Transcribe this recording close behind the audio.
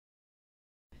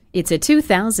It's a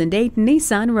 2008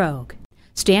 Nissan Rogue.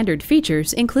 Standard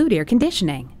features include air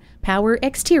conditioning, power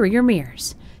exterior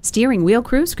mirrors, steering wheel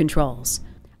cruise controls,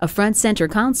 a front center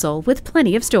console with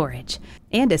plenty of storage,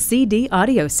 and a CD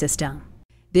audio system.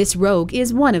 This Rogue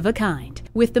is one of a kind,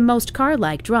 with the most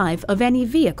car-like drive of any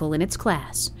vehicle in its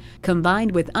class,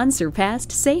 combined with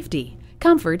unsurpassed safety,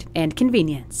 comfort, and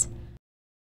convenience.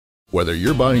 Whether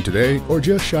you're buying today or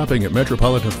just shopping at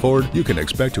Metropolitan Ford, you can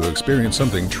expect to experience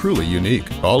something truly unique.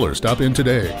 Call or stop in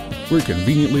today. We're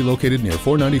conveniently located near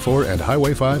 494 and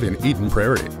Highway 5 in Eden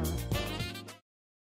Prairie.